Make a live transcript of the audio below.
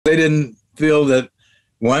they didn't feel that,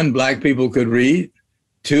 one, black people could read,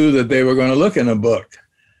 two, that they were going to look in a book.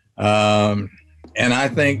 And I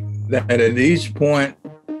think that at each point,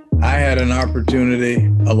 I had an opportunity,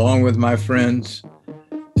 along with my friends,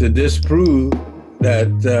 to disprove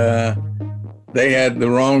that they had the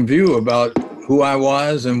wrong view about who I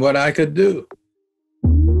was and what I could do.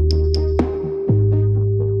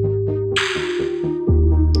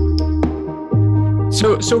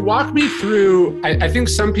 So walk me through, I think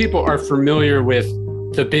some people are familiar with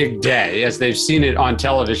the big day as they've seen it on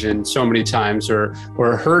television so many times or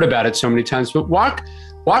heard about it so many times, but walk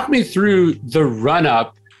me through the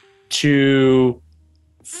run-up to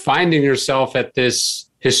finding yourself at this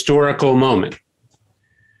historical moment.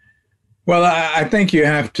 Well, I think you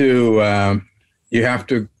have to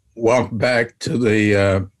walk back to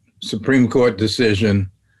the Supreme Court decision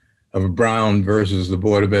of Brown versus the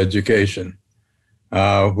Board of Education,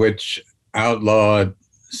 which outlawed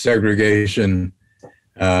segregation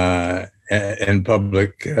in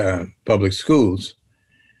public schools.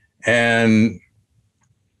 And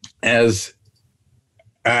as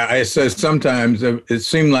I said, sometimes it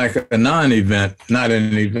seemed like a non-event, not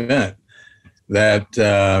an event, that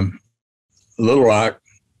Little Rock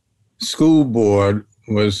School Board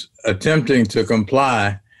was attempting to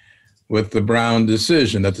comply with the Brown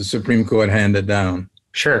decision that the Supreme Court handed down.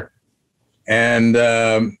 Sure. And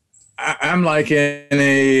I'm like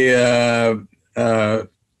any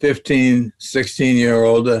 15,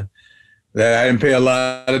 16-year-old that I didn't pay a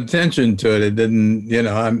lot of attention to it. It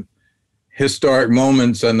didn't, historic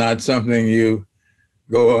moments are not something you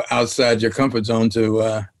go outside your comfort zone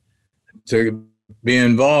to be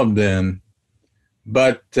involved in.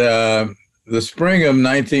 But the spring of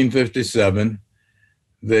 1957,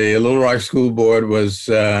 the Little Rock School Board was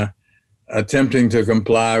attempting to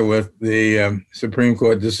comply with the Supreme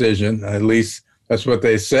Court decision. At least that's what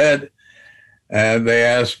they said. They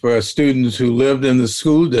asked for students who lived in the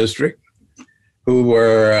school district who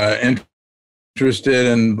were interested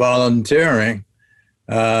in volunteering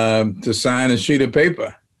to sign a sheet of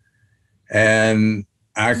paper. And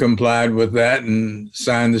I complied with that and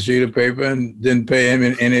signed the sheet of paper and didn't pay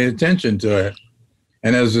any attention to it.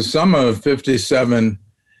 And as the summer of 57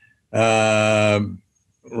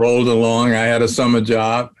 rolled along, I had a summer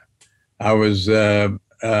job. I was the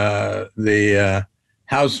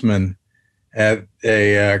houseman at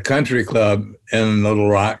a country club in Little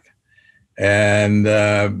Rock. And,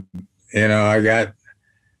 I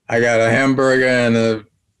got a hamburger and a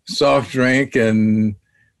soft drink and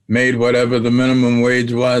made whatever the minimum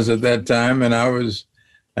wage was at that time, and I was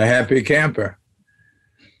a happy camper.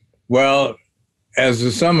 Well, as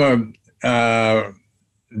the summer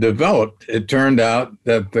developed, it turned out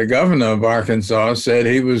that the governor of Arkansas said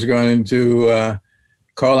he was going to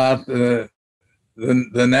call out the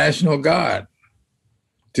National Guard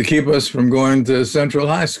to keep us from going to Central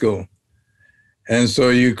High School. And so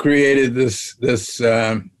you created this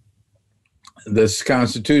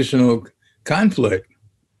constitutional conflict.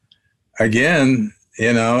 Again,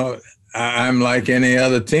 I'm like any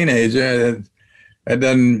other teenager. That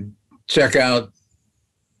doesn't check out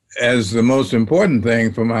as the most important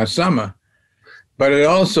thing for my summer. But it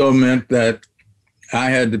also meant that I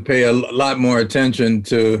had to pay a lot more attention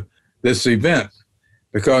to this event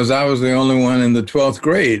because I was the only one in the 12th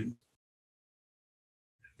grade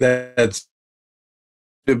that's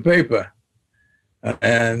the paper.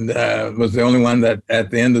 And was the only one that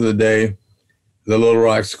at the end of the day, the Little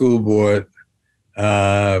Rock School Board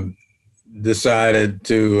decided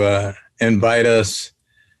to invite us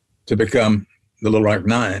to become the Little Rock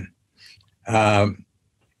Nine. My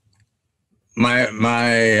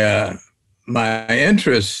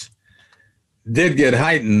interest did get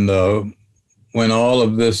heightened, though, when all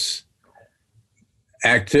of this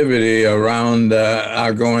activity around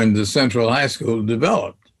our going to Central High School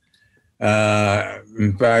developed.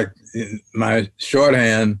 In fact, my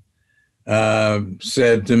shorthand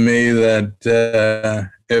said to me that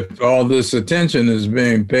if all this attention is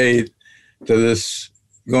being paid to this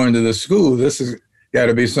going to the school, this has got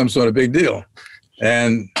to be some sort of big deal.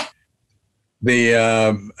 And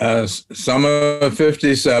the summer of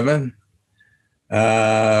 57,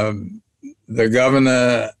 the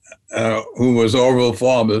governor, who was Orville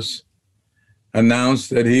Forbes,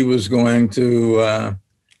 announced that he was going to,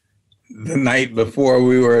 the night before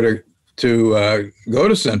we were to go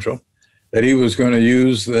to Central, that he was going to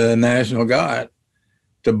use the National Guard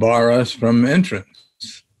to bar us from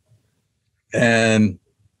entrance. And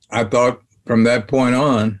I thought from that point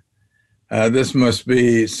on, this must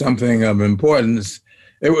be something of importance.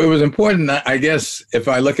 It was important, I guess, if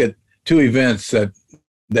I look at two events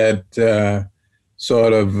that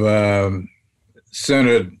sort of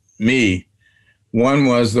centered me. One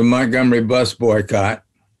was the Montgomery bus boycott,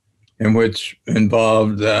 in which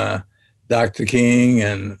involved Dr. King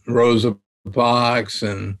and Rosa Parks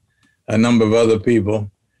and a number of other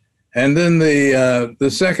people. And then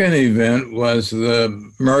the second event was the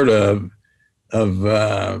murder of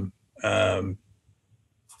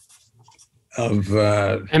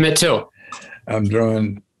Emmett Till. I'm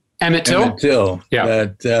drawing Emmett Till. Emmett Till. Yeah.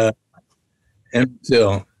 That Emmett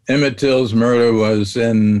Till. Emmett Till's murder was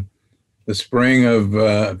in the spring of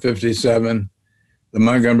 '57. The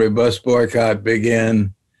Montgomery bus boycott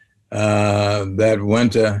began that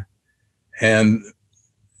winter, and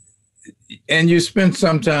you spent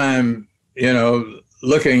some time,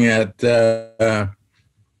 looking at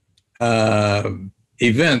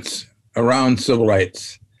events around civil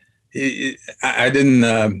rights. I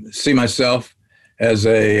didn't see myself as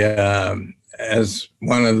as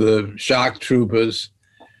one of the shock troopers,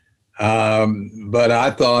 but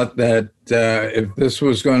I thought that if this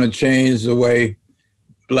was going to change the way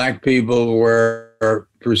Black people were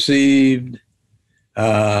perceived,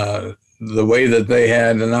 the way that they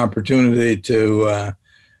had an opportunity to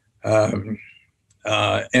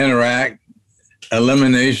interact,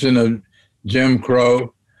 elimination of Jim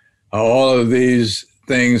Crow, all of these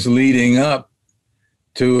things leading up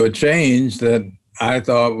to a change that I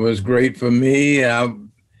thought was great for me. I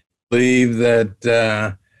believe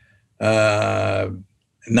that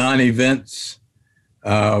non-events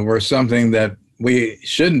were something that we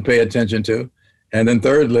shouldn't pay attention to. And then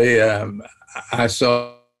thirdly, I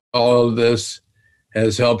saw all of this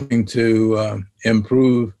as helping to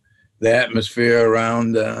improve the atmosphere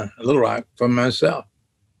around Little Rock for myself.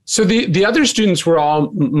 So the other students were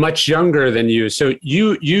all much younger than you. So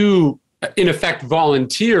you in effect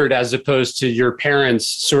volunteered as opposed to your parents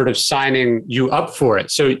sort of signing you up for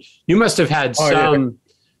it. So you must have had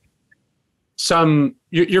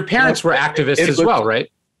your parents were activists as well,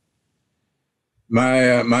 right?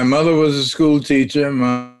 My mother was a school teacher.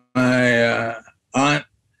 My aunt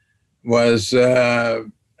was a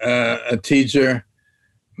teacher.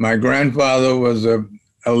 My grandfather was a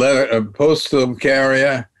postal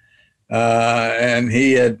carrier, and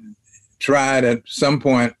he had tried at some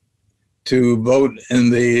point to vote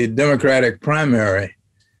in the Democratic primary,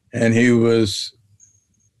 and he was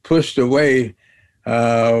pushed away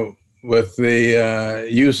with the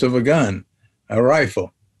use of a gun, a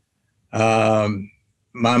rifle.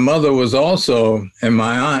 My mother was also, and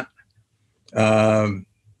my aunt,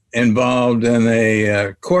 involved in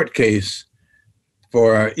a court case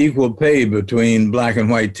for equal pay between Black and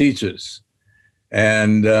white teachers.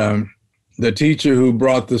 And the teacher who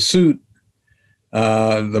brought the suit,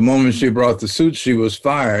 the moment she brought the suit, she was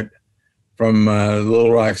fired from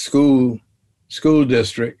Little Rock School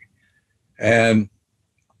District. And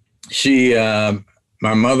she,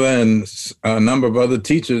 my mother and a number of other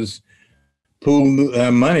teachers pooled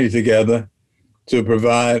money together to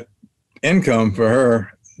provide income for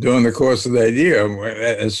her during the course of that year,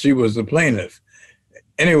 as she was the plaintiff.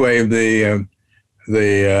 Anyway, the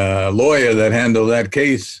lawyer that handled that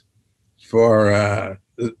case for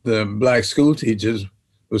the Black school teachers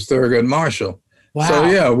was Thurgood Marshall. Wow. So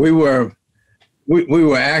yeah, we were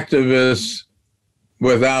activists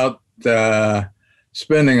without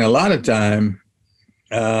spending a lot of time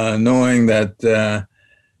knowing that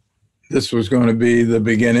this was going to be the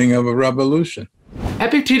beginning of a revolution.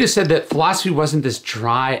 Epictetus said that philosophy wasn't this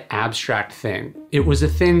dry, abstract thing. It was a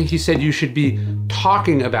thing, he said, you should be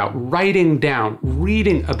talking about, writing down,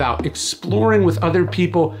 reading about, exploring with other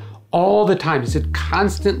people all the time. He said,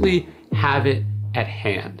 constantly have it at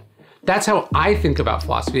hand. That's how I think about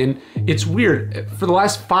philosophy. And it's weird. For the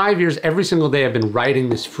last 5 years, every single day, I've been writing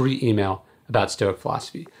this free email about Stoic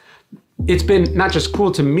philosophy. It's been not just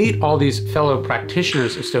cool to meet all these fellow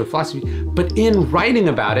practitioners of Stoic philosophy, but in writing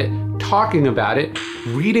about it, talking about it,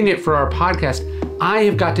 reading it for our podcast, I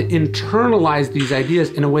have got to internalize these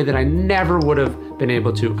ideas in a way that I never would have been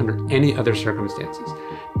able to under any other circumstances.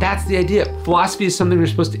 That's the idea. Philosophy is something we're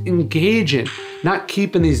supposed to engage in, not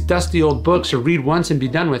keep in these dusty old books or read once and be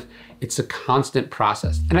done with. It's a constant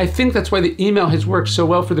process. And I think that's why the email has worked so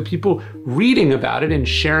well for the people reading about it and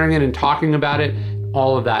sharing it and talking about it,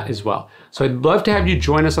 all of that as well. So I'd love to have you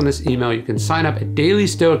join us on this email. You can sign up at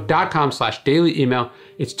dailystoic.com/daily email.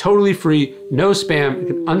 It's totally free, no spam. You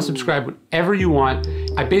can unsubscribe whenever you want.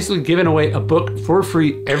 I've basically given away a book for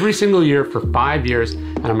free every single year for 5 years,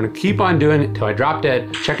 and I'm going to keep on doing it until I drop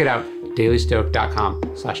dead. Check it out,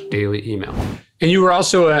 dailystoic.com/daily email. And you were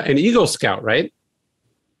also an Eagle Scout, right?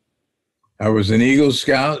 I was an Eagle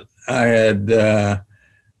Scout. I had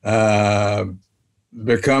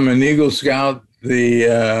become an Eagle Scout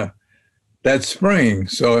that spring.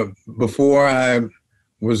 So before I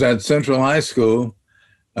was at Central High School,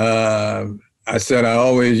 I said I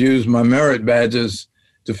always use my merit badges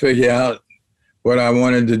to figure out what I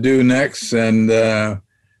wanted to do next, and that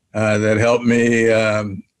helped me.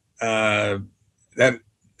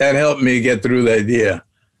 That helped me get through that year.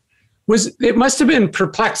 It must have been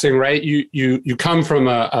perplexing, right? You come from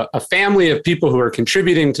a family of people who are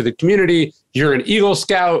contributing to the community. You're an Eagle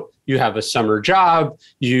Scout. You have a summer job.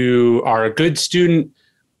 You are a good student.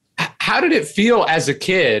 How did it feel as a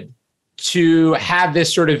kid to have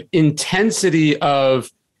this sort of intensity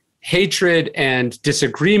of hatred and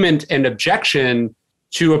disagreement and objection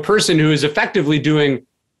to a person who is effectively doing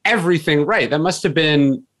everything right? That must have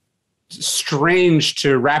been strange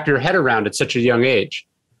to wrap your head around at such a young age.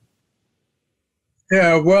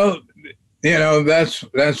 Yeah, well,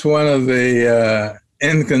 that's one of the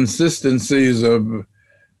inconsistencies of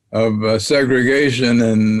segregation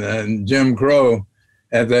and Jim Crow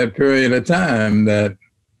at that period of time, that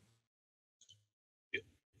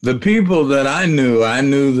the people that I knew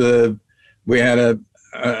we had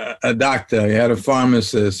a doctor, we had a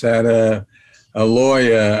pharmacist, had a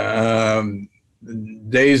lawyer,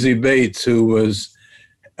 Daisy Bates, who was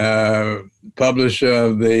publisher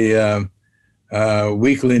of the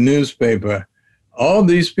weekly newspaper. All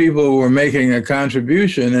these people were making a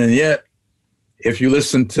contribution, and yet, if you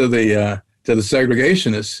listen to the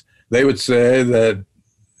segregationists, they would say that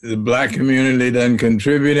the Black community doesn't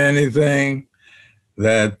contribute anything,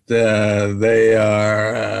 that they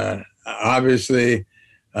are obviously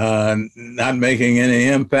not making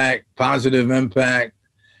any positive impact,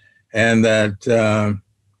 and that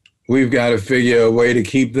we've got to figure a way to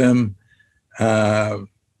keep them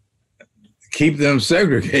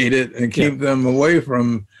segregated and keep them away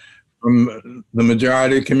from the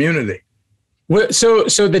majority community. So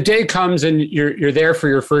the day comes and you're there for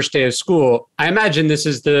your first day of school. I imagine this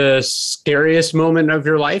is the scariest moment of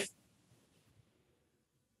your life.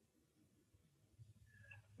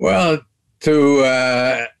 Well,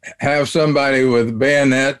 to have somebody with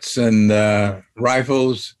bayonets and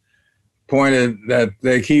rifles pointed that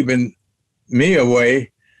they're keeping me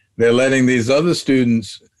away, they're letting these other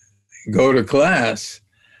students go to class.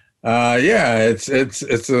 It's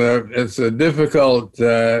a difficult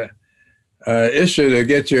issue to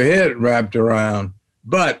get your head wrapped around.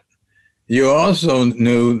 But you also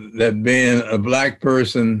knew that being a Black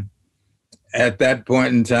person at that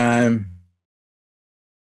point in time,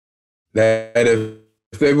 that if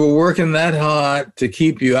they were working that hard to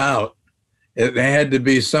keep you out, there had to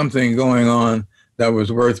be something going on that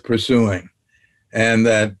was worth pursuing. And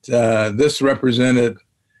that this represented,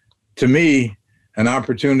 to me, an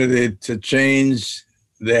opportunity to change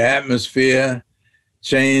the atmosphere,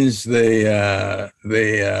 change the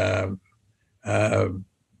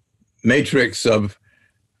matrix of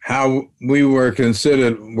how we were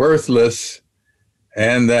considered worthless,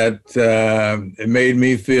 and that it made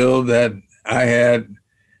me feel that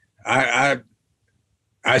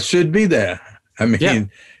I should be there. I mean,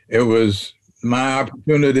 It was my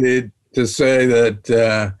opportunity to say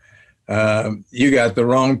that you got the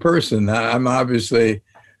wrong person. I'm obviously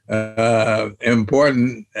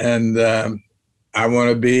important, and I want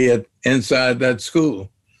to be inside that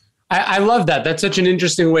school. I love that. That's such an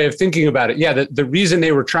interesting way of thinking about it. Yeah, the reason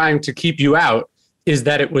they were trying to keep you out is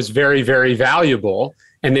that it was very, very valuable,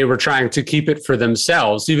 and they were trying to keep it for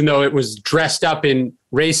themselves, even though it was dressed up in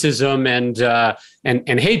racism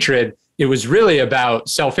and hatred. It was really about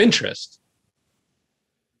self-interest.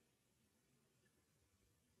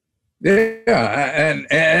 Yeah,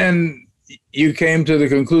 and you came to the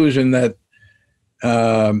conclusion that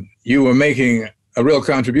you were making a real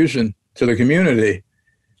contribution to the community,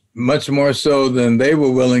 much more so than they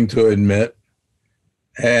were willing to admit,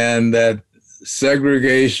 and that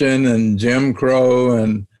segregation and Jim Crow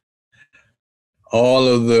and all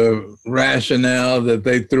of the rationale that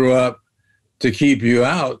they threw up to keep you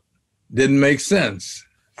out didn't make sense.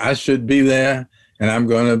 I should be there, and I'm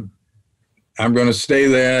going to stay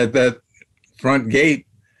there at that front gate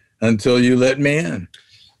until you let me in.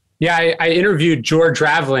 Yeah, I interviewed George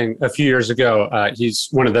Raveling a few years ago. He's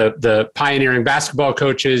one of the pioneering basketball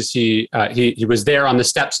coaches. He was there on the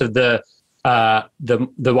steps of the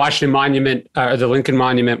Washington Monument, or the Lincoln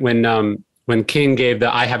Monument, when King gave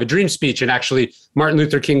the "I Have a Dream" speech, and actually Martin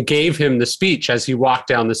Luther King gave him the speech as he walked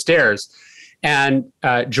down the stairs. And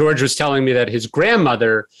George was telling me that his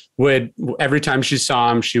grandmother would, every time she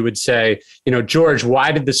saw him, she would say, "George,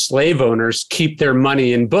 why did the slave owners keep their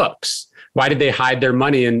money in books? Why did they hide their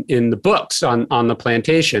money in the books on the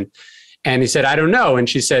plantation?" And he said, "I don't know." And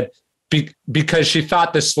she said, because she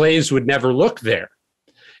thought the slaves would never look there.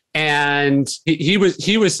 And he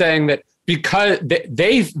was saying that because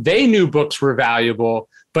they knew books were valuable,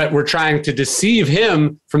 but were trying to deceive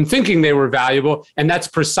him from thinking they were valuable. And that's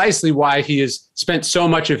precisely why he has spent so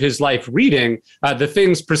much of his life reading.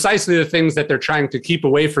 Precisely the things that they're trying to keep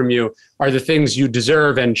away from you are the things you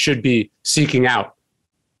deserve and should be seeking out.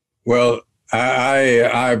 Well,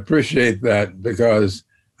 I appreciate that, because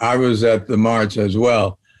I was at the march as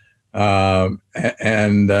well,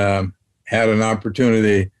 and had an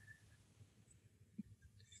opportunity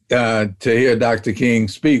to hear Dr. King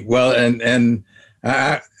speak. Well, and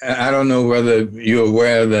I don't know whether you're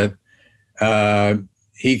aware that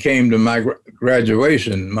he came to my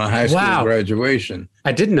graduation, my high school graduation.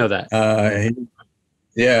 I didn't know that.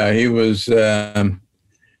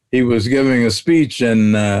 He was giving a speech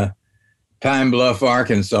in Pine Bluff,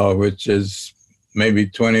 Arkansas, which is maybe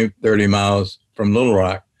 20, 30 miles from Little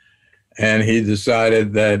Rock. And he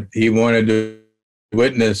decided that he wanted to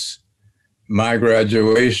witness my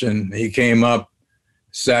graduation. He came up,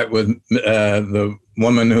 sat with the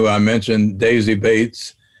woman who I mentioned, Daisy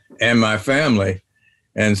Bates, and my family.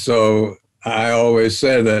 And so I always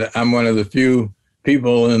said that I'm one of the few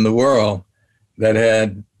people in the world that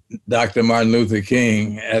had Dr. Martin Luther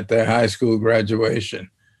King at their high school graduation.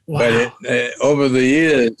 Wow. But over the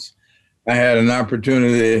years, I had an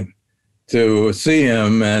opportunity to see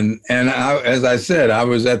him. And as I said, I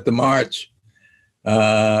was at the march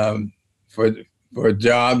for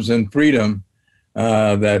jobs and freedom,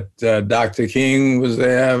 that Dr. King was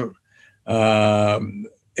there, A.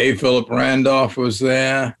 Philip Randolph was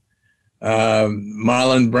there,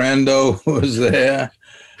 Marlon Brando was there,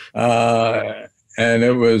 and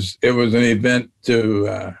it was an event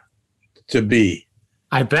to be.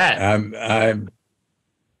 I bet.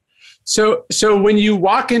 So when you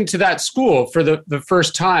walk into that school for the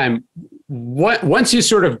first time, once you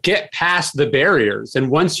sort of get past the barriers and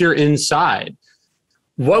once you're inside,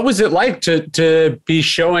 what was it like to be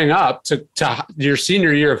showing up to your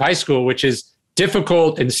senior year of high school, which is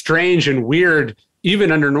difficult and strange and weird,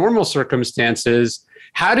 even under normal circumstances?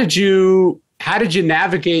 How did you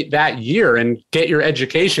navigate that year and get your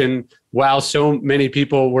education while so many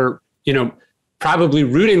people were, probably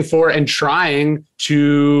rooting for and trying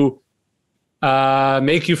to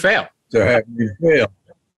make you fail? To have you fail.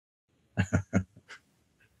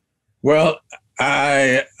 Well,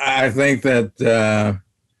 I think that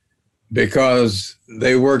because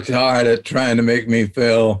they worked hard at trying to make me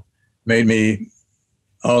fail, made me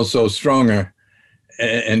also stronger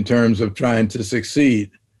in terms of trying to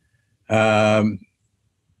succeed. I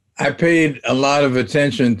paid a lot of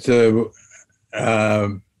attention to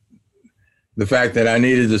the fact that I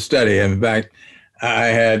needed to study. In fact, I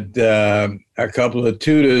had a couple of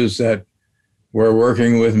tutors that were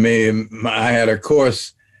working with me. I had a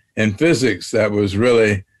course in physics that was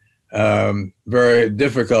really very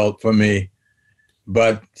difficult for me.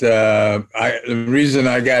 But the reason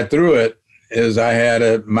I got through it is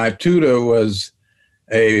my tutor was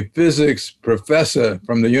a physics professor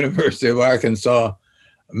from the University of Arkansas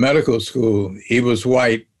Medical School. He was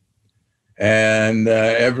white. And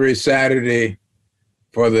every Saturday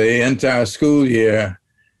for the entire school year,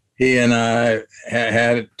 he and I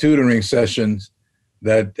had tutoring sessions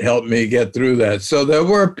that helped me get through that. So there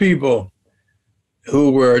were people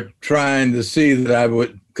who were trying to see that I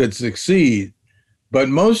could succeed, but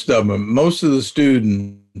most of the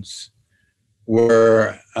students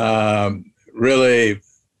were really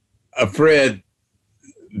afraid,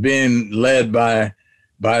 being led by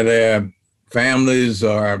their families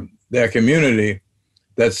or their community,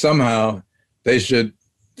 that somehow they should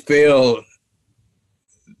fail.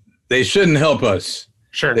 They shouldn't help us.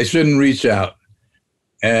 Sure. They shouldn't reach out.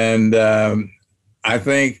 And I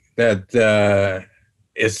think that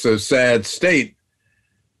it's a sad state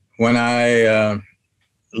when I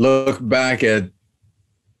look back at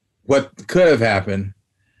what could have happened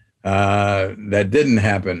that didn't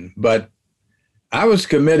happen. But I was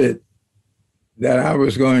committed that I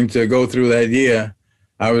was going to go through that year.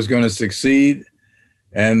 I was going to succeed,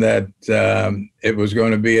 and that it was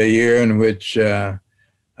going to be a year in which I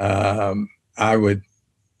would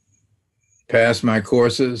pass my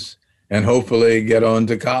courses and hopefully get on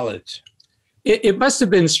to college. It must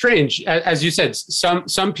have been strange. As you said,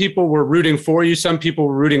 some people were rooting for you, some people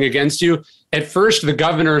were rooting against you. At first, the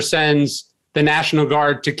governor sends the National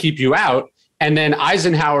Guard to keep you out, and then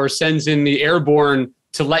Eisenhower sends in the airborne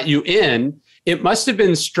to let you in. It must have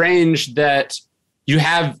been strange that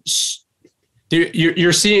you're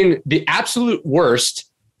seeing the absolute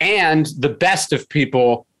worst and the best of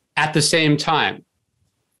people at the same time.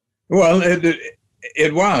 Well,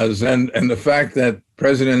 It was, and the fact that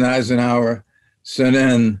President Eisenhower sent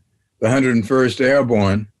in the 101st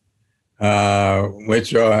Airborne,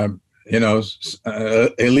 which are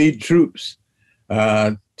elite troops,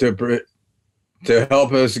 to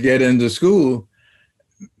help us get into school,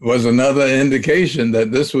 was another indication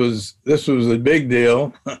that this was a big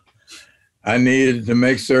deal. I needed to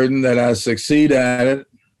make certain that I succeed at it,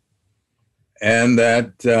 and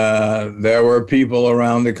that there were people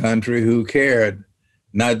around the country who cared,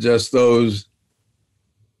 not just those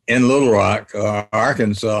in Little Rock or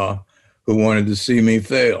Arkansas who wanted to see me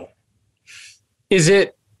fail. Is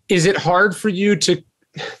it hard for you to,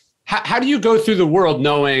 how do you go through the world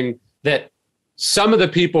knowing that some of the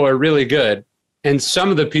people are really good and some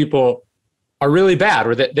of the people are really bad,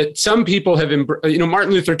 or that some people have,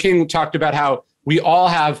 Martin Luther King talked about how we all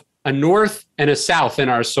have a north and a south in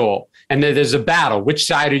our soul, and that there's a battle. Which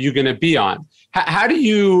side are you going to be on? How do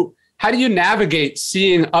you navigate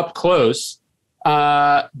seeing up close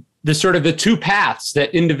the sort of the two paths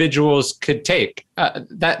that individuals could take?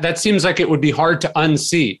 That seems like it would be hard to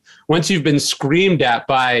unsee once you've been screamed at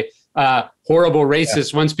by horrible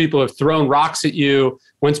racists. Yeah. Once people have thrown rocks at you,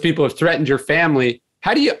 once people have threatened your family.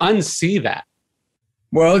 How do you unsee that?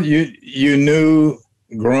 Well, you knew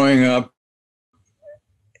growing up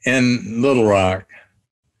in Little Rock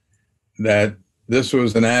that this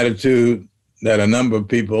was an attitude that a number of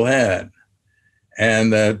people had,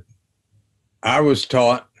 and that I was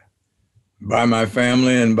taught by my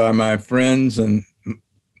family and by my friends and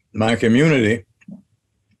my community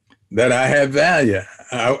that I had value.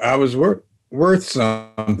 I was worth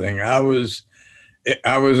something. I was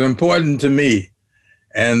important to me,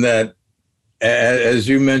 and that, as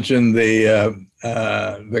you mentioned,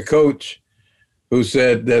 the coach who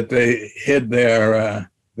said that they hid their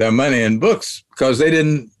money in books because they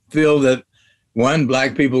didn't feel that, one,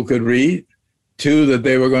 Black people could read, two, that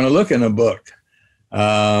they were going to look in a book.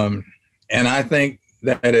 And I think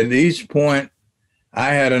that at each point,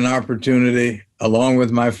 I had an opportunity, along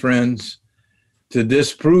with my friends, to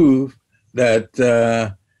disprove that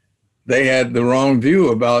they had the wrong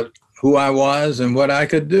view about who I was and what I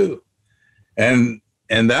could do. And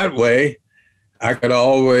that way, I could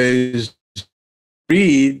always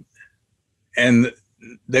read, and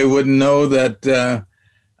they wouldn't know that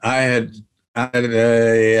I had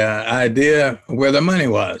an idea where the money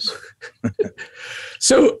was.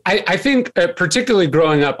 So I think particularly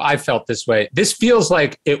growing up, I felt this way. This feels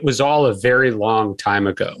like it was all a very long time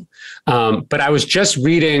ago. But I was just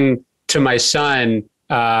reading to my son,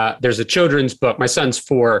 there's a children's book. My son's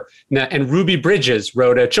 4, and Ruby Bridges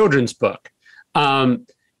wrote a children's book.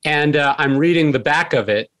 And I'm reading the back of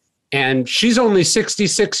it, and she's only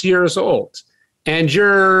 66 years old. And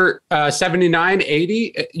you're 79,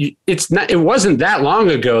 80. It wasn't that long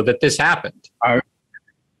ago that this happened.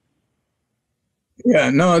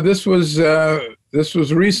 This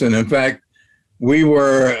was recent. In fact, we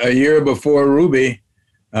were a year before Ruby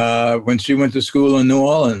when she went to school in New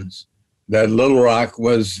Orleans. That Little Rock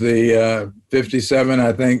was the 57,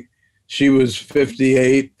 I think. She was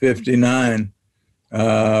 58, 59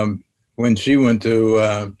 when she went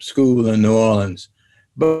to school in New Orleans.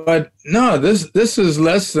 But no, this is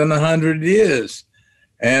less than 100 years,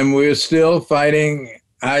 and we're still fighting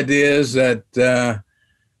ideas that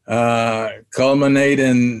culminate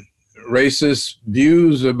in racist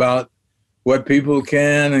views about what people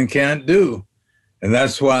can and can't do. And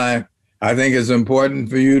that's why I think it's important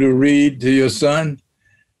for you to read to your son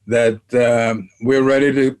that we're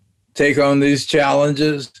ready to take on these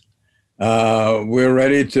challenges. We're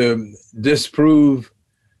ready to disprove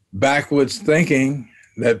backwards thinking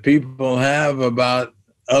that people have about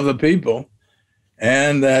other people,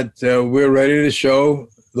 and that we're ready to show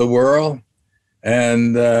the world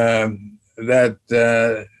and that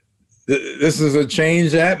this is a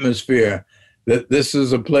changed atmosphere, that this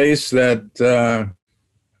is a place that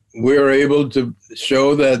we're able to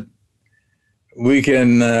show that we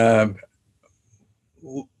can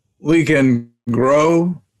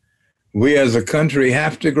grow. We as a country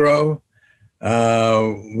have to grow.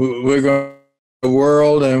 We're going to a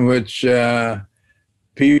world in which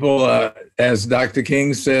people, as Dr.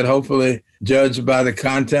 King said, hopefully judged by the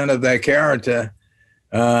content of their character,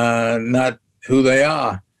 not who they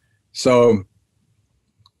are. So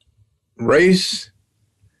race,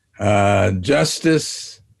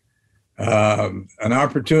 justice, an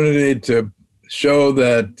opportunity to show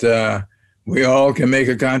that we all can make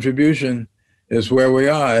a contribution is where we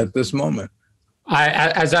are at this moment.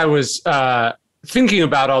 As I was thinking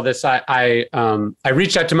about all this, I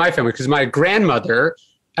reached out to my family because my grandmother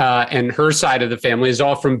and her side of the family is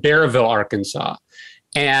all from Bearville, Arkansas.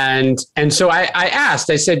 And so I asked,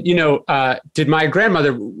 I said, did my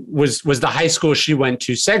grandmother, was the high school she went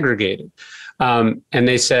to segregated? And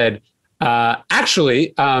they said,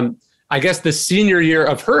 actually, I guess the senior year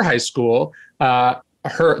of her high school,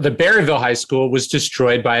 the Berryville High School was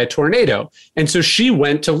destroyed by a tornado. And so she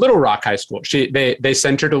went to Little Rock High School. They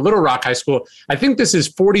sent her to Little Rock High School. I think this is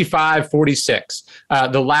 45, 46.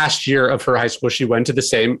 The last year of her high school, she went to the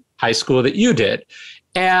same high school that you did.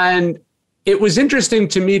 And it was interesting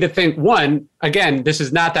to me to think, one, again, this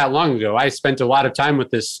is not that long ago. I spent a lot of time with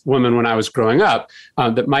this woman when I was growing up,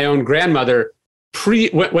 that my own grandmother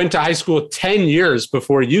went to high school 10 years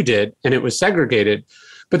before you did, and it was segregated.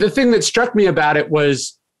 But the thing that struck me about it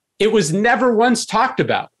was never once talked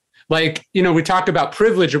about. Like, we talk about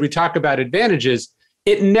privilege or we talk about advantages.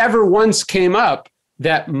 It never once came up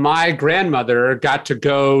that my grandmother got to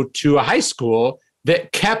go to a high school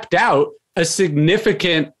that kept out a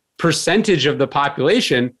significant percentage of the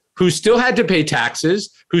population who still had to pay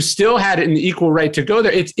taxes, who still had an equal right to go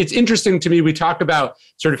there. It's interesting to me. We talk about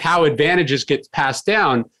sort of how advantages get passed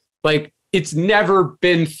down. Like, it's never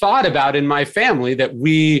been thought about in my family that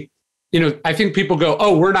I think people go,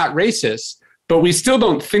 oh, we're not racist, but we still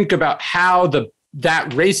don't think about how that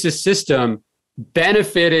racist system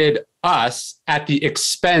benefited us at the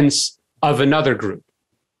expense of another group.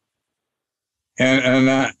 And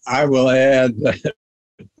I will add that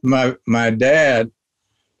my dad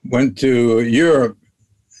went to Europe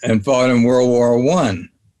and fought in World War I.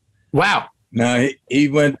 Wow. Now he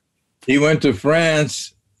went to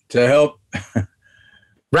France to help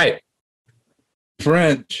right.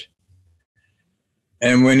 French.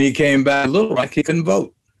 And when he came back, Little Rock, he couldn't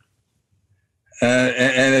vote.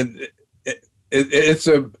 And it's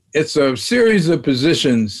a series of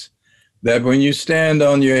positions that when you stand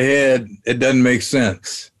on your head, it doesn't make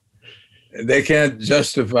sense. They can't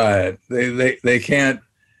justify it. They can't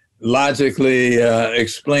logically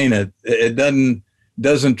explain it. It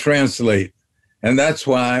doesn't translate. And that's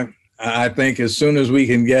why I think as soon as we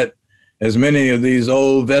can get as many of these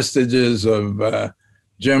old vestiges of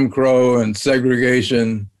Jim Crow and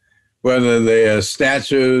segregation, whether they are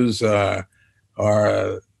statues or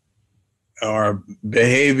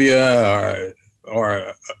behavior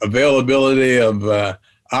or availability of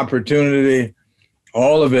opportunity,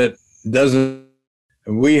 all of it doesn't.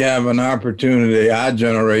 We have an opportunity, our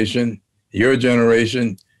generation, your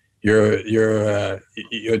generation, your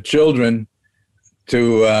children,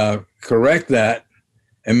 to correct that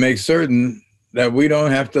and make certain that we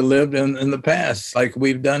don't have to live in the past like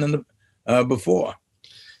we've done in the before.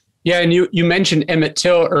 Yeah, and you mentioned Emmett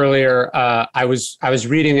Till earlier. I was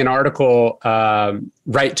reading an article.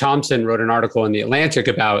 Wright Thompson wrote an article in The Atlantic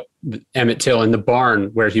about Emmett Till in the barn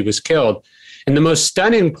where he was killed, and the most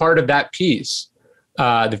stunning part of that piece,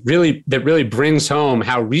 that really brings home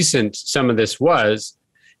how recent some of this was,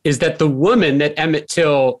 is that the woman that Emmett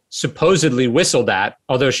Till supposedly whistled at,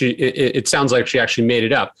 although it sounds like she actually made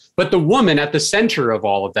it up, but the woman at the center of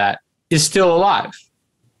all of that is still alive.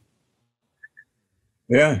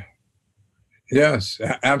 Yeah. Yes,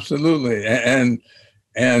 absolutely. And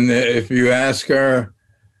if you ask her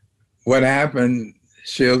what happened,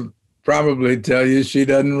 she'll probably tell you she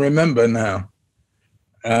doesn't remember now.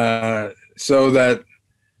 So that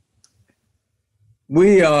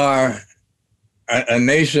we are a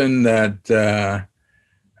nation that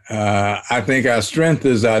I think our strength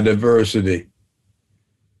is our diversity.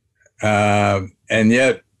 And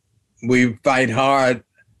yet we fight hard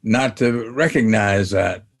not to recognize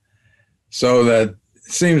that. So that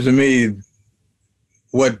it seems to me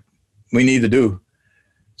what we need to do,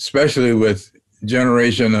 especially with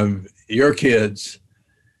generation of your kids,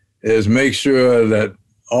 is make sure that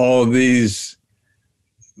all these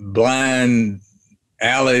blind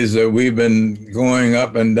alleys that we've been going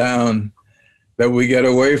up and down, that we get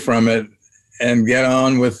away from it and get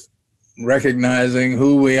on with recognizing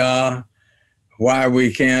who we are, why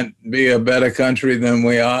we can't be a better country than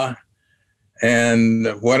we are, and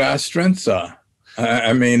what our strengths are.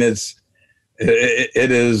 I mean, it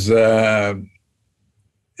is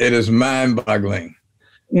mind-boggling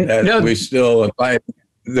that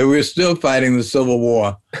we're still fighting the Civil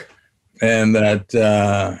War, and that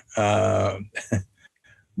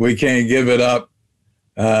we can't give it up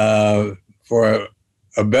for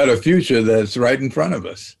a better future that's right in front of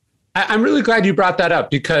us. I'm really glad you brought that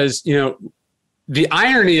up, because the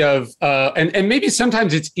irony of, and maybe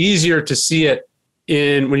sometimes it's easier to see it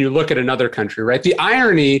when you look at another country, right? The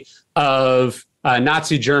irony of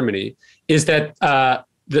Nazi Germany is that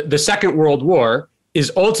the Second World War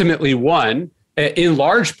is ultimately won in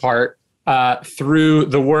large part through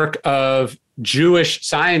the work of Jewish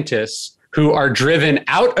scientists who are driven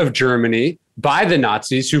out of Germany by the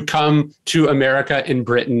Nazis, who come to America and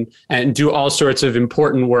Britain and do all sorts of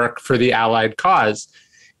important work for the Allied cause.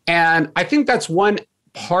 And I think that's one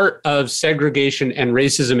part of segregation and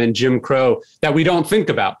racism and Jim Crow that we don't think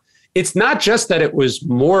about. It's not just that it was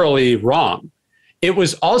morally wrong. It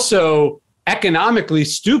was also economically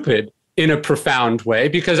stupid in a profound way,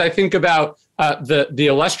 because I think about the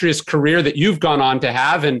illustrious career that you've gone on to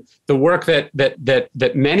have, and the work that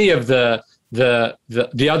many of the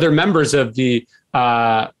other members of the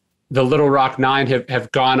Little Rock Nine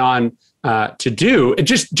have gone on to do. It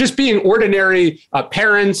just being ordinary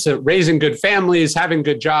parents, raising good families, having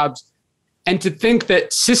good jobs, and to think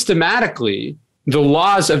that systematically the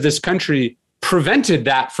laws of this country prevented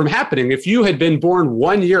that from happening. If you had been born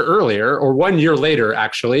 1 year earlier, or 1 year later,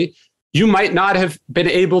 actually, you might not have been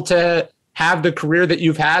able to have the career that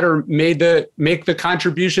you've had, or make the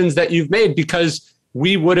contributions that you've made, because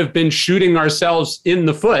we would have been shooting ourselves in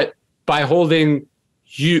the foot by holding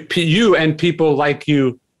you and people like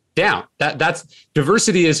you down. That's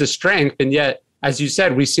diversity is a strength, and yet, as you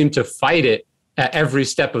said, we seem to fight it at every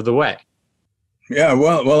step of the way. Yeah,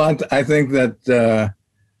 well, I think that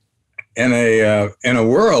in a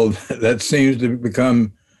world that seems to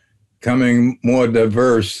becoming more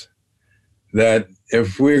diverse, that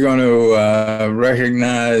if we're going to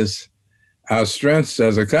recognize our strengths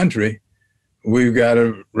as a country, we've got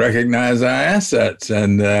to recognize our assets.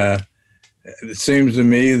 And it seems to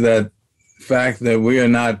me that the fact that we are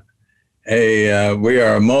not we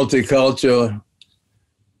are a multicultural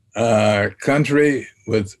country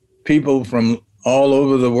with people from all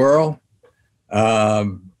over the world.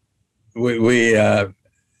 We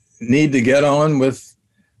need to get on with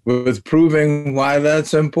proving why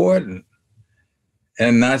that's important,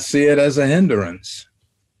 and not see it as a hindrance.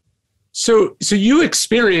 So you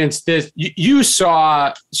experienced this. You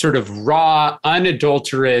saw sort of raw,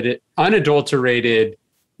 unadulterated,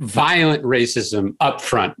 violent racism up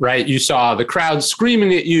front, right? You saw the crowd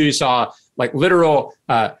screaming at you. You saw like literal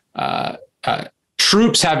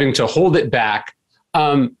troops having to hold it back.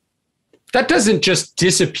 That doesn't just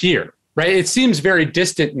disappear, right? It seems very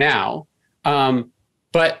distant now,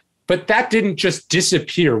 but that didn't just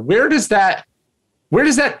disappear. Where does that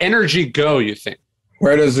energy go, you think?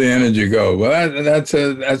 Where does the energy go? Well, that's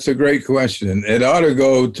a great question. It ought to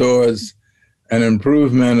go towards an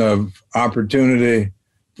improvement of opportunity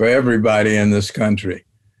for everybody in this country.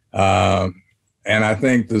 And I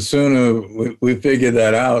think the sooner we figure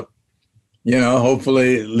that out,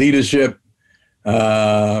 hopefully leadership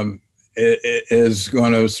is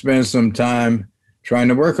going to spend some time trying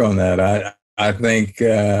to work on that. I think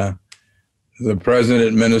the present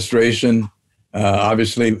administration,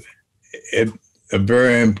 obviously, a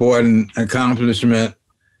very important accomplishment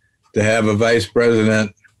to have a vice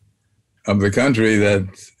president of the country that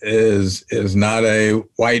is not a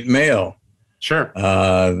white male. Sure.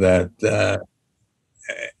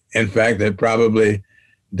 In fact, that probably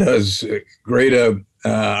does greater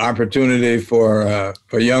opportunity for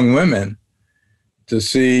young women to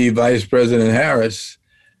see Vice President Harris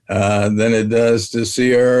than it does to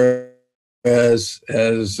see her as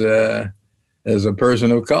a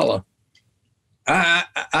person of color.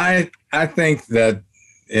 I think that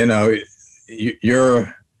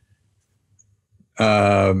you're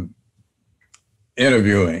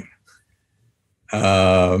interviewing.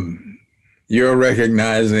 You're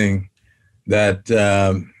recognizing that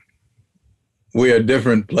we're a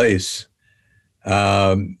different place.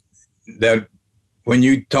 That when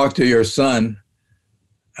you talk to your son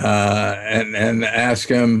and ask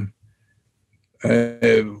him,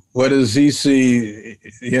 what does he see?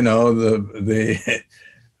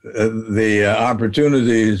 The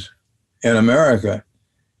opportunities in America.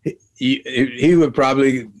 He would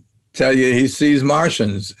probably tell you he sees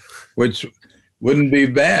Martians, which wouldn't be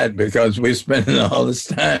bad because we're spending all this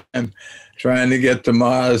time trying to get to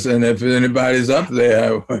Mars, and if anybody's up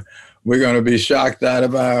there, we're going to be shocked out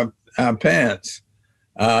of our pants.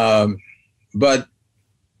 But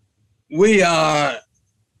we are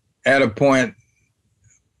at a point.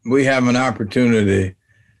 We have an opportunity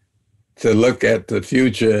to look at the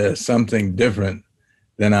future as something different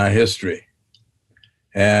than our history.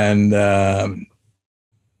 And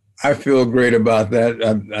I feel great about that.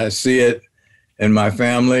 I see it in my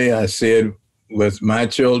family. I see it with my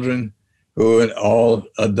children, who are all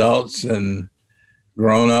adults and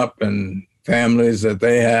grown up and families that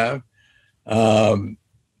they have.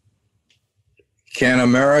 Can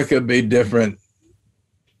America be different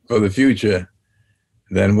for the future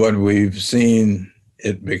than what we've seen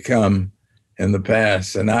it become in the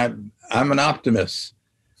past? And I'm an optimist.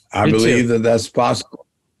 I believe that that's possible.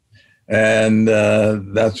 And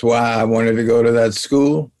that's why I wanted to go to that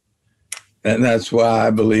school. And that's why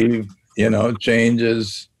I believe, change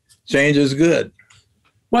is good.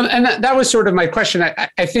 Well, and that was sort of my question.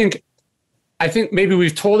 I think maybe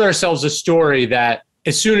we've told ourselves a story that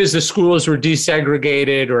as soon as the schools were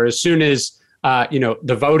desegregated, or as soon as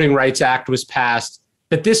the Voting Rights Act was passed,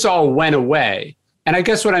 that this all went away. And I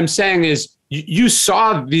guess what I'm saying is, you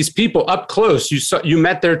saw these people up close. You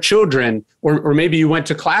met their children, or maybe you went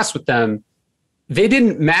to class with them. They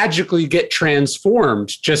didn't magically get transformed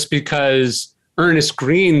just because Ernest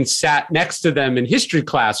Green sat next to them in history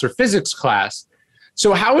class or physics class.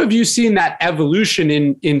 So how have you seen that evolution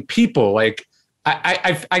in people? Like,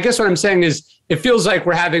 I guess what I'm saying is, it feels like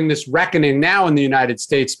we're having this reckoning now in the United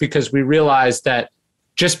States, because we realize that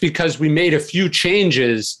just because we made a few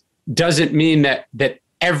changes doesn't mean that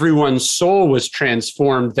everyone's soul was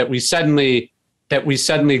transformed, that we suddenly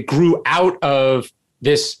grew out of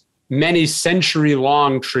this many century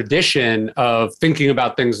long tradition of thinking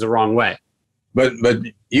about things the wrong way. But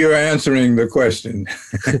you're answering the question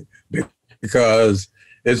because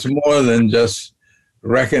it's more than just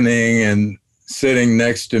reckoning and sitting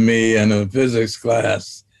next to me in a physics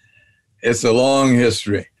class. It's a long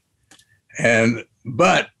history.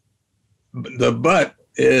 But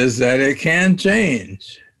is that it can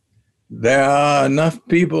change. There are enough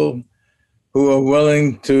people who are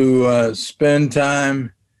willing to spend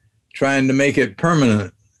time trying to make it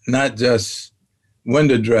permanent, not just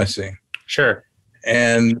window dressing. Sure.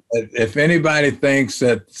 And if anybody thinks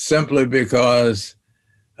that simply because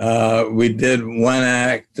we did one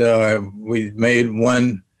act, or we made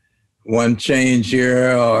one change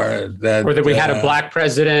here, or that we had a black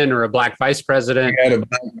president or a black vice president, we had a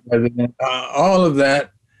black president, all of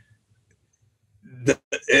that,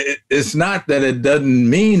 it's not that it doesn't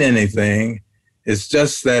mean anything. It's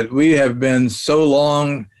just that we have been so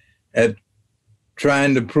long at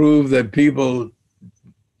trying to prove that people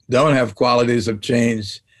don't have qualities of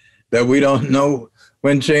change that we don't know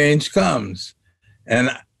when change comes.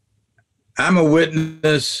 And I'm a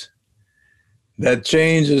witness that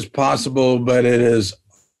change is possible, but it is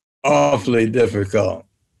awfully difficult.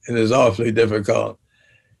 It is awfully difficult.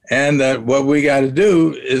 And that what we got to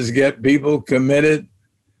do is get people committed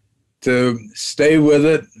to stay with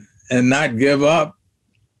it and not give up,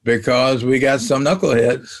 because we got some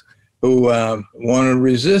knuckleheads who want to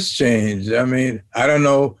resist change. I mean, I don't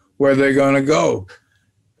know where they're going to go.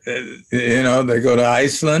 They go to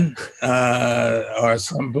Iceland or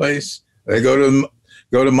someplace. They go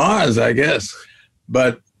to Mars, I guess.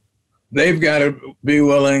 But they've got to be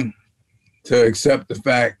willing to accept the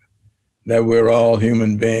fact that we're all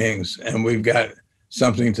human beings and we've got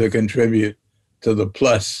something to contribute to the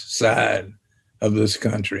plus side of this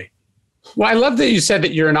country. Well, I love that you said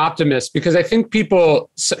that you're an optimist, because I think people,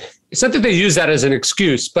 it's not that they use that as an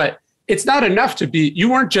excuse, but it's not enough to be, you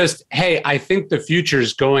weren't just, hey, I think the future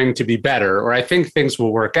is going to be better, or I think things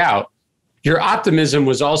will work out. Your optimism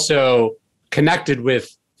was also connected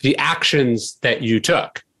with the actions that you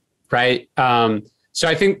took, right? So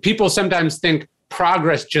I think people sometimes think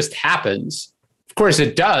progress just happens. Of course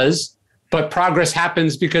it does, but progress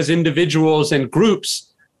happens because individuals and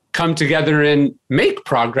groups come together and make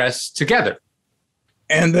progress together.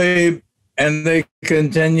 And they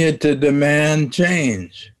continue to demand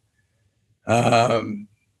change.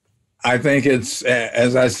 I think it's,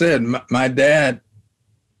 as I said, my dad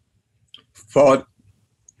fought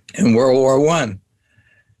in World War I,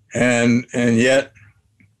 and yet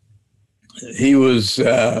he was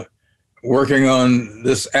working on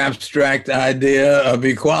this abstract idea of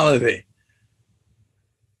equality.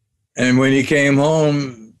 And when he came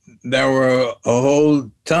home, there were a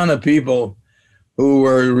whole ton of people who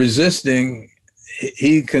were resisting.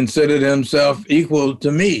 He considered himself equal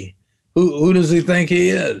to me. Who does he think he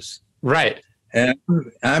is? Right. And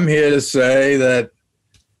I'm here to say that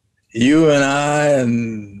you and I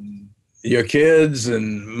and your kids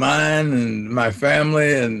and mine and my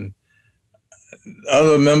family and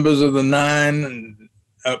other members of the Nine,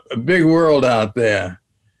 a big world out there.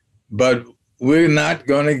 But we're not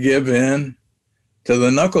going to give in to the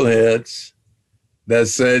knuckleheads that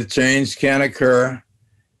said change can't occur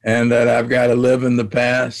and that I've got to live in the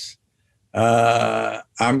past.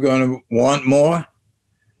 I'm going to want more.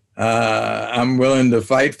 I'm willing to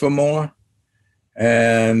fight for more.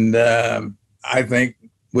 And I think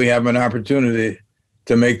we have an opportunity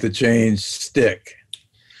to make the change stick.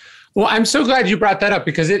 Well, I'm so glad you brought that up,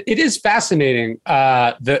 because it is fascinating.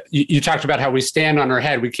 You talked about how we stand on our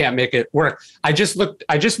head. We can't make it work. I just looked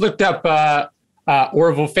up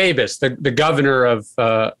Orville Fabus, the governor of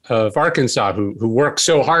Arkansas, who worked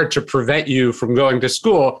so hard to prevent you from going to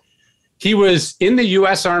school. He was in the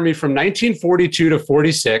U.S. Army from 1942 to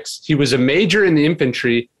 46. He was a major in the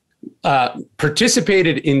infantry,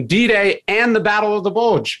 participated in D-Day and the Battle of the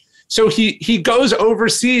Bulge. So he goes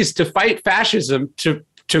overseas to fight fascism,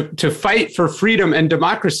 to fight for freedom and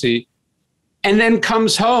democracy, and then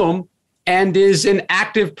comes home and is an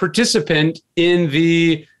active participant in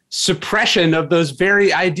the suppression of those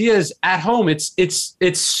very ideas at home.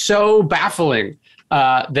 It's so baffling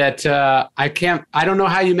that I don't know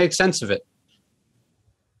how you make sense of it.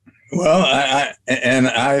 Well,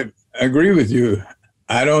 I agree with you.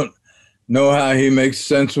 I don't know how he makes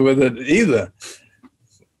sense with it either.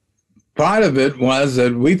 Part of it was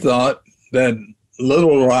that we thought that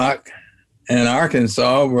Little Rock and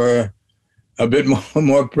Arkansas were a bit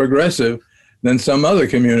more progressive than some other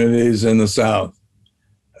communities in the South.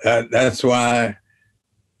 That's why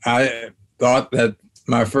I thought that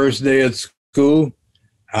my first day at school,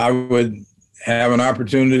 I would have an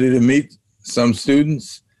opportunity to meet some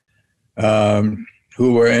students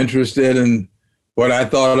who were interested in what I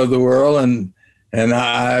thought of the world, and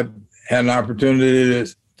I had an opportunity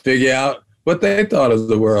to figure out what they thought of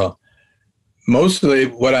the world. Mostly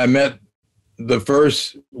what I met the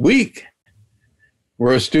first week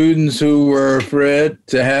were students who were afraid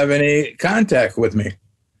to have any contact with me,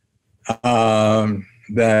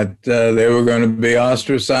 that they were going to be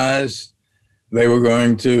ostracized. They were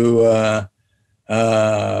going to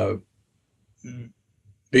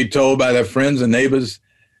be told by their friends and neighbors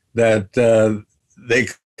that they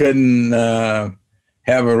couldn't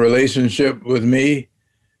have a relationship with me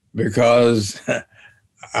because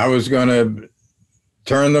I was going to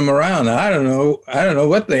turn them around. I don't know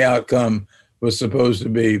what the outcome was supposed to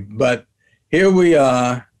be, but here we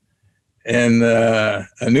are in a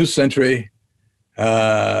new century.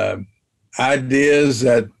 Ideas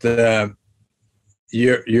that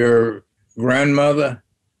your grandmother,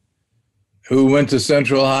 who went to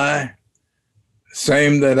Central High,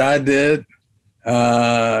 same that I did,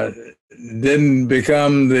 didn't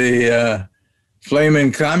become the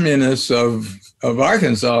flaming communists of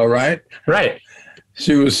Arkansas, right? Right.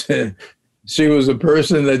 She was a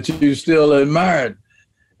person that you still admired.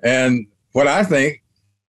 And what I think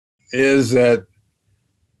is that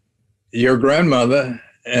your grandmother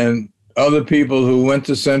and other people who went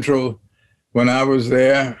to Central when I was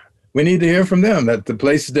there, we need to hear from them that the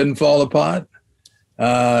place didn't fall apart,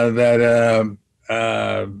 that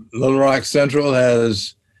Little Rock Central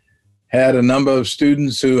has had a number of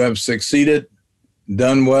students who have succeeded,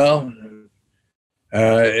 done well.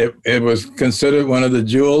 It was considered one of the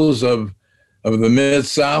jewels of the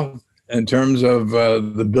Mid-South in terms of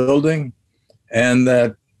the building, and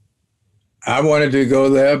that I wanted to go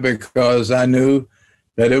there because I knew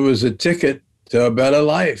that it was a ticket to a better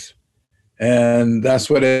life. And that's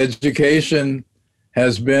what education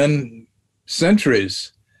has been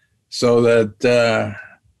centuries. So that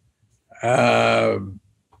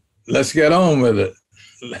let's get on with it.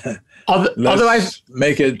 Otherwise,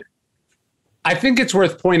 make it. I think it's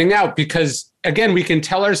worth pointing out because, again, we can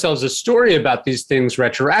tell ourselves a story about these things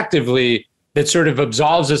retroactively that sort of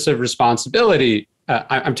absolves us of responsibility.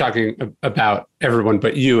 I'm talking about everyone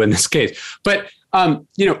but you in this case. But,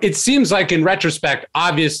 it seems like in retrospect,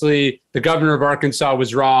 obviously, the governor of Arkansas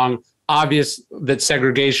was wrong, obvious that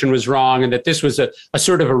segregation was wrong, and that this was a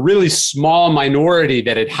sort of a really small minority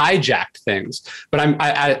that had hijacked things. But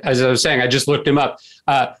as I was saying, I just looked him up.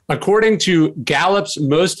 According to Gallup's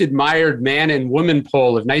Most Admired Man and Woman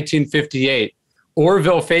poll of 1958,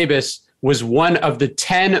 Orville Fabus was one of the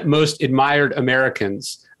 10 most admired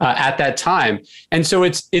Americans at that time. And so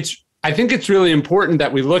I think it's really important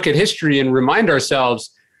that we look at history and remind ourselves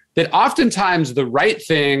that oftentimes the right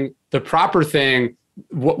thing, the proper thing,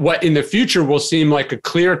 what in the future will seem like a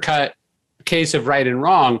clear-cut case of right and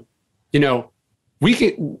wrong, we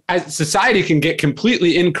can, as society, can get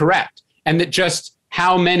completely incorrect, and that just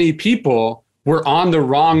how many people were on the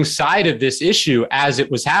wrong side of this issue as it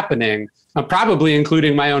was happening, probably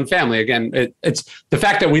including my own family. Again, it's the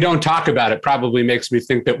fact that we don't talk about it probably makes me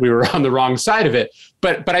think that we were on the wrong side of it.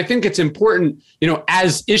 But I think it's important,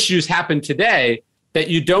 as issues happen today, that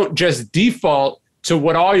you don't just default to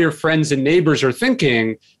what all your friends and neighbors are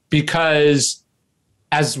thinking, because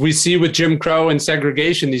as we see with Jim Crow and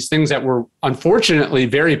segregation, these things that were unfortunately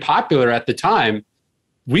very popular at the time,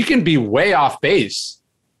 we can be way off base.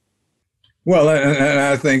 Well, and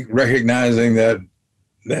I think recognizing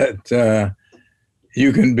that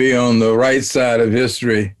you can be on the right side of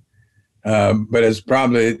history, but it's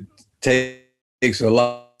probably takes a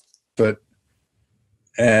lot of it,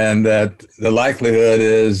 and that the likelihood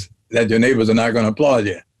is that your neighbors are not going to applaud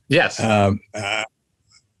you. Yes.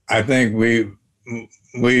 I think we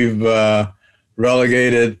we've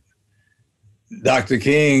relegated Dr.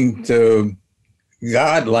 King to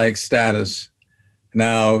godlike status.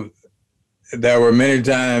 Now, there were many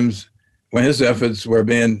times when his efforts were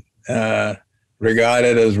being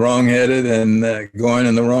regarded as wrong-headed and going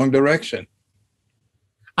in the wrong direction.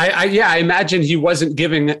 I imagine he wasn't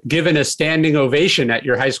given a standing ovation at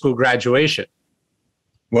your high school graduation.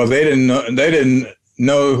 Well, they didn't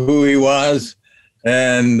know who he was,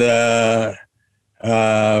 and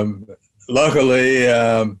luckily,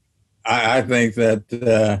 I think that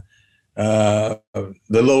the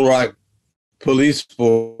Little Rock police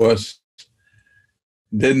force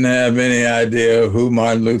didn't have any idea who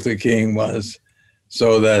Martin Luther King was,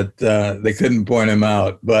 so that they couldn't point him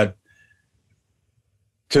out. But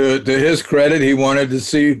to his credit, he wanted to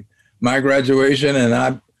see my graduation, and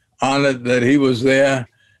I'm honored that he was there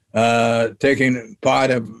taking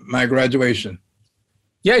part of my graduation.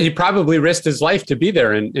 Yeah, he probably risked his life to be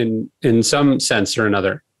there in some sense or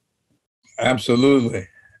another. Absolutely.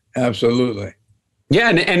 Absolutely. Yeah,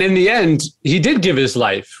 and in the end, he did give his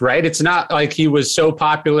life, right? It's not like he was so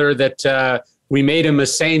popular that we made him a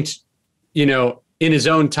saint, in his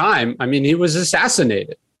own time. I mean, he was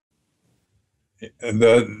assassinated.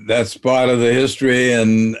 That's part of the history,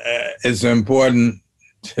 and it's important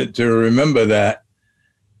to remember that,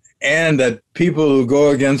 and that people who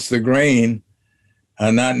go against the grain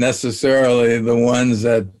are not necessarily the ones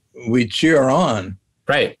that we cheer on.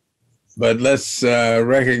 Right. But let's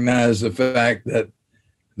recognize the fact that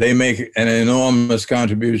they make an enormous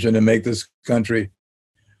contribution to make this country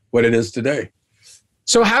what it is today.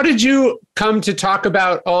 So how did you come to talk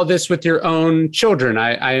about all this with your own children?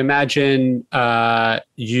 I imagine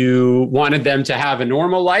you wanted them to have a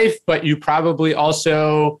normal life, but you probably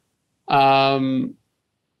also worried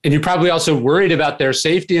about their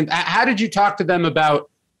safety. And how did you talk to them about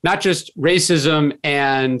not just racism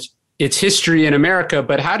and its history in America,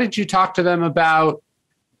 but how did you talk to them about,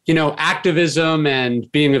 activism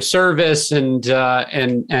and being of service and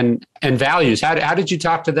values? How did you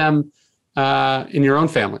talk to them in your own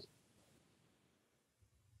family?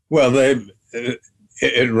 Well,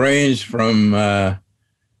 it ranged from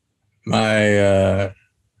my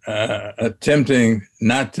attempting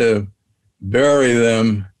not to bury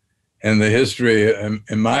them in the history,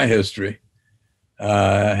 in my history,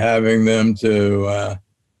 having them to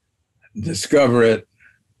discover it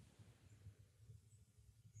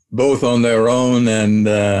both on their own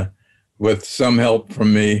and with some help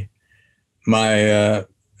from me. My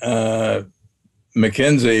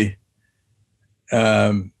Mackenzie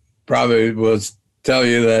probably will tell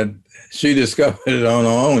you that she discovered it on her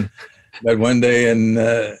own. That one day in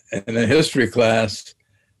a history class,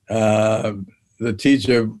 the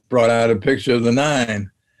teacher brought out a picture of the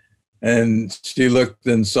nine, and she looked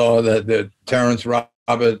and saw that Terrence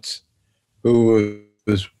Roberts, who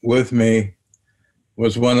was with me,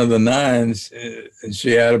 was one of the nines, and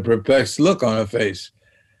she had a perplexed look on her face.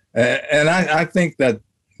 And I think that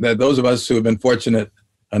those of us who have been fortunate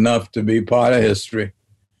enough to be part of history,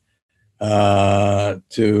 to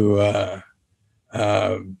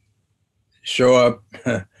show up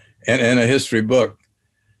in a history book,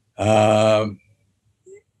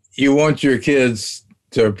 you want your kids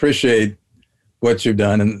to appreciate what you've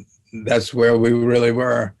done, and that's where we really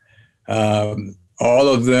were. All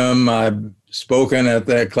of them, I've spoken at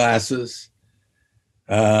their classes.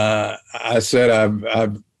 I said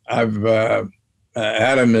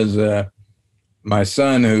Adam is my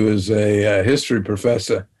son, who is a history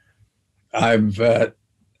professor. I've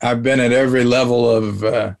been at every level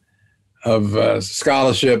of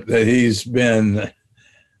scholarship that he's been,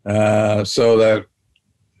 so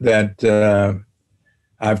that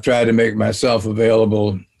I've tried to make myself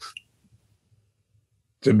available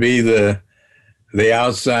to be the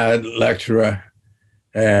outside lecturer,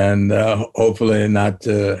 and hopefully not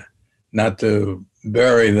to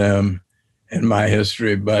bury them in my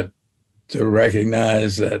history, but to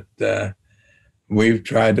recognize that we've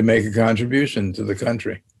tried to make a contribution to the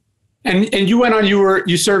country. And you went on,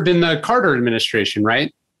 you served in the Carter administration,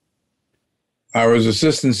 right? I was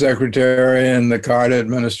assistant secretary in the Carter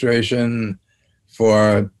administration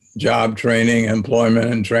for job training,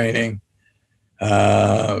 employment and training.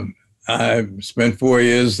 I spent 4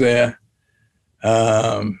 years there,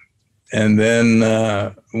 and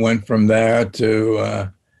then went from there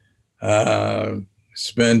to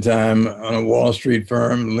spend time on a Wall Street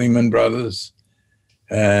firm, Lehman Brothers,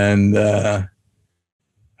 and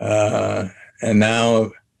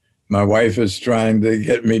now my wife is trying to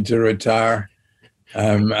get me to retire.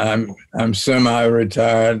 I'm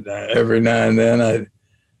semi-retired. Every now and then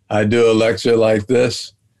I do a lecture like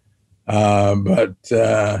this. But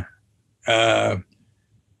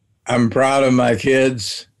I'm proud of my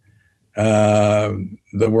kids,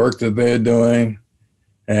 the work that they're doing,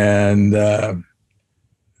 and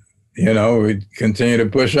we continue to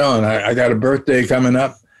push on. I got a birthday coming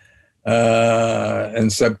up in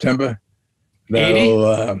September.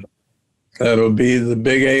 That'll be the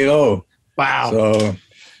big 80. Wow. So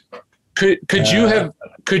could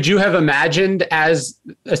you have imagined as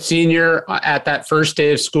a senior at that first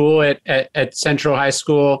day of school at Central High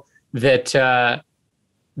School that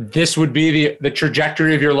this would be the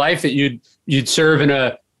trajectory of your life, that you'd serve in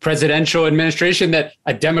a presidential administration, that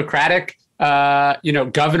a Democratic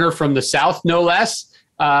governor from the South, no less?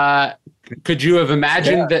 Could you have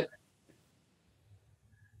imagined that?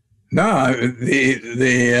 No,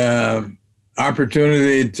 the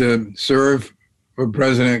opportunity to serve for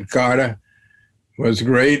President Carter was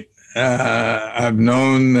great. I've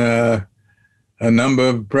known a number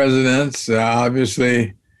of presidents.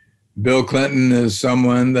 Obviously, Bill Clinton is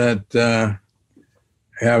someone that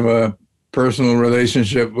have a personal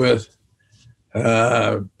relationship with.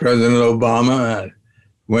 President Obama, I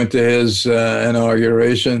went to his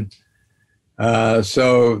inauguration.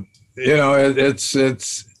 So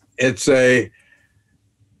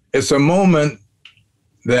it's a moment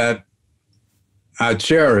that I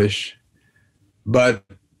cherish, but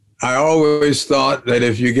I always thought that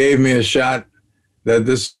if you gave me a shot, that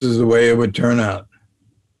this is the way it would turn out.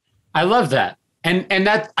 I love that. And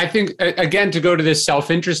that, I think, again, to go to this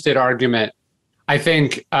self-interested argument, I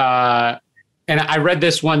think, and I read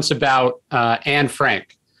this once about Anne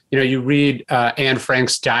Frank. You read Anne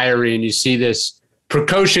Frank's diary and you see this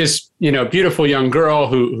precocious, beautiful young girl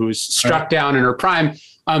who's struck down in her prime,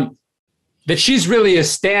 that she's really a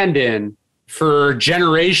stand-in for a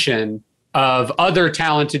generation of other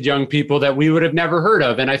talented young people that we would have never heard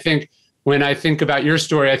of. And I think when I think about your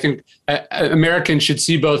story, I think Americans should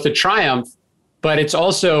see both a triumph, but it's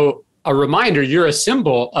also a reminder you're a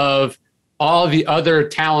symbol of all the other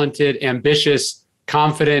talented, ambitious,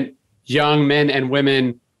 confident young men and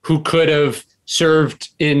women who could have served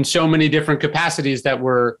in so many different capacities that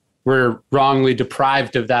were wrongly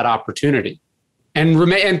deprived of that opportunity,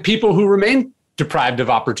 and people who remain deprived of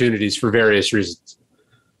opportunities for various reasons.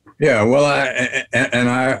 Yeah, well,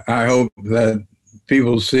 I hope that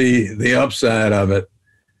people see the upside of it,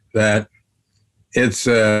 that it's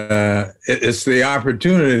the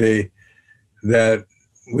opportunity that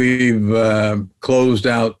we've closed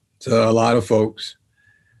out to a lot of folks.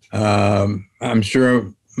 I'm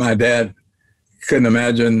sure my dad couldn't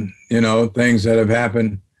imagine, things that have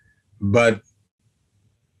happened, but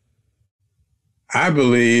I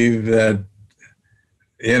believe that,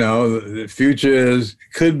 the future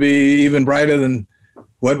could be even brighter than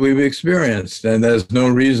what we've experienced. And there's no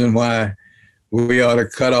reason why we ought to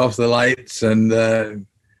cut off the lights and turn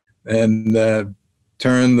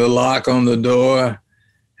the lock on the door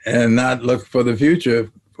and not look for the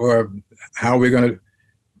future, for how we're going to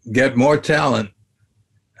get more talent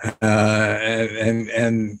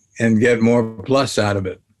and get more plus out of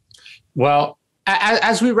it. Well,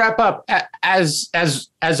 as we wrap up, as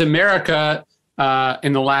America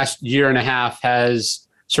in the last year and a half has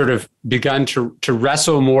sort of begun to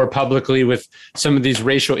wrestle more publicly with some of these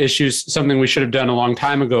racial issues, something we should have done a long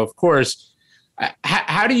time ago, of course.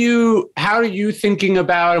 How are you thinking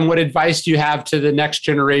about, and what advice do you have to the next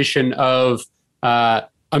generation of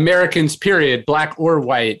Americans, period, black or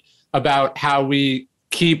white, about how we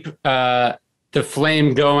keep the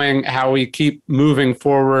flame going, how we keep moving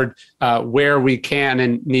forward where we can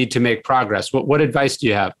and need to make progress? What advice do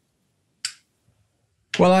you have?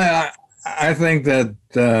 Well, I think that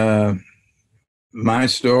my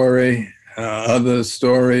story, other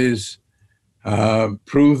stories,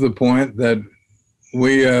 prove the point that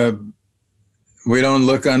we don't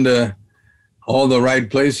look under all the right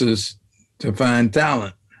places to find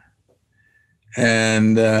talent.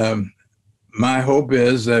 And my hope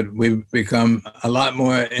is that we've become a lot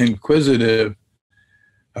more inquisitive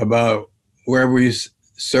about where we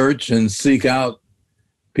search and seek out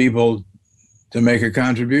people to make a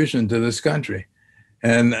contribution to this country.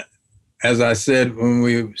 And as I said when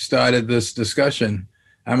we started this discussion,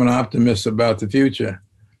 I'm an optimist about the future,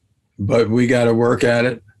 but we got to work at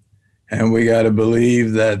it, and we got to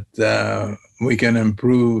believe that we can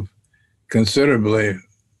improve considerably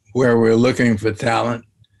where we're looking for talent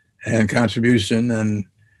and contribution and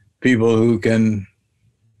people who can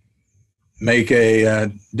make a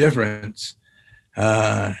difference.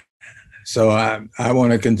 So I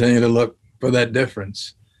want to continue to look for that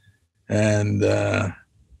difference, and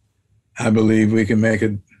I believe we can make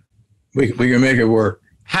it. We can make it work.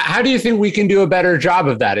 How do you think we can do a better job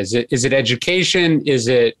of that? Is it education? Is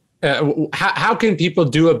it how can people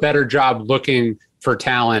do a better job looking for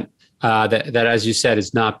talent that, as you said,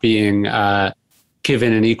 is not being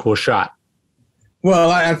given an equal shot?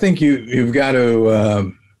 Well, I think you've got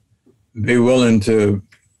to be willing to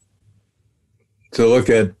look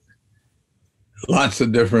at lots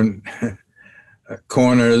of different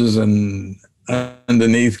corners and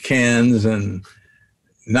underneath cans, and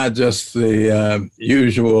not just the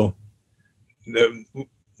usual.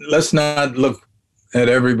 Let's not look at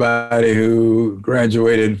everybody who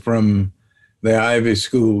graduated from the Ivy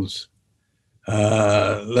schools.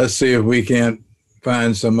 Let's see if we can't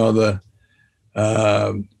find some other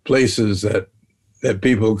places that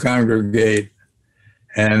people congregate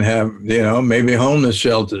and have, maybe homeless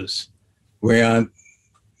shelters. We aren't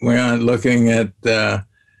looking at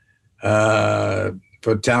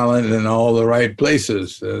for talent in all the right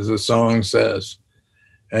places, as the song says.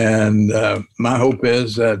 And my hope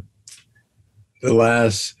is that the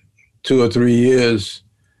last 2 or 3 years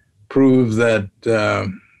prove that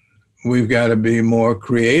we've got to be more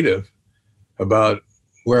creative about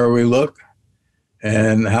where we look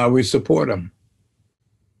and how we support them.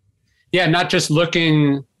 Yeah, not just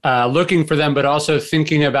looking for them, but also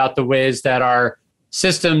thinking about the ways that our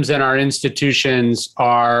systems and our institutions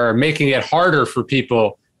are making it harder for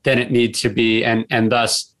people than it needs to be, and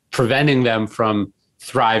thus preventing them from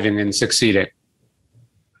thriving and succeeding.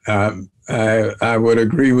 I would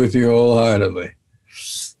agree with you wholeheartedly.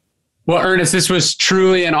 Well, Ernest, this was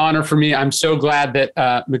truly an honor for me. I'm so glad that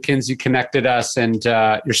McKinsey connected us, and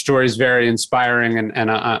your story is very inspiring,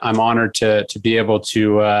 and I'm honored to be able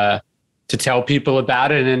to tell people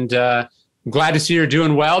about it. And I'm glad to see you're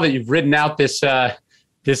doing well, that you've ridden out this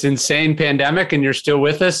insane pandemic and you're still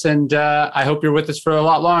with us. And I hope you're with us for a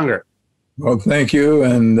lot longer. Well, thank you.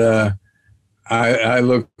 And I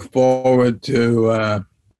look forward to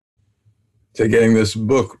getting this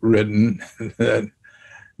book written,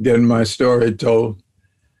 getting my story told.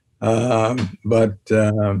 But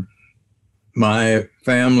my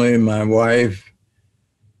family, my wife,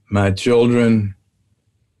 my children,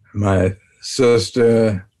 my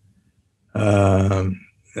sister,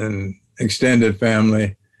 and extended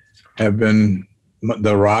family have been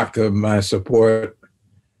the rock of my support.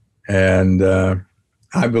 And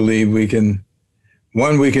I believe we can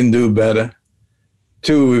do better.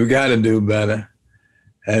 2, we've got to do better.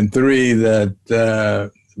 And 3,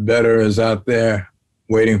 that better is out there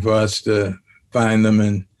waiting for us to find them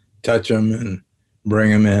and touch them and bring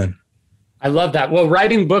them in. I love that. Well,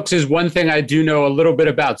 writing books is one thing I do know a little bit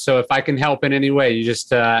about. So if I can help in any way, you just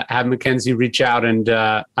have McKinsey reach out, and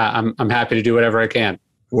I'm happy to do whatever I can.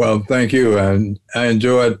 Well, thank you. And I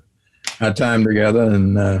enjoyed our time together,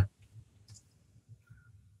 and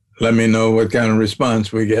let me know what kind of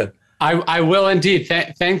response we get. I will indeed.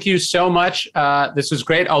 Thank you so much. This was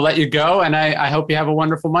great. I'll let you go, and I hope you have a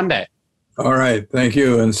wonderful Monday. All right. Thank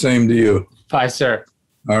you. And same to you. Bye, sir.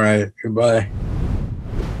 All right. Goodbye.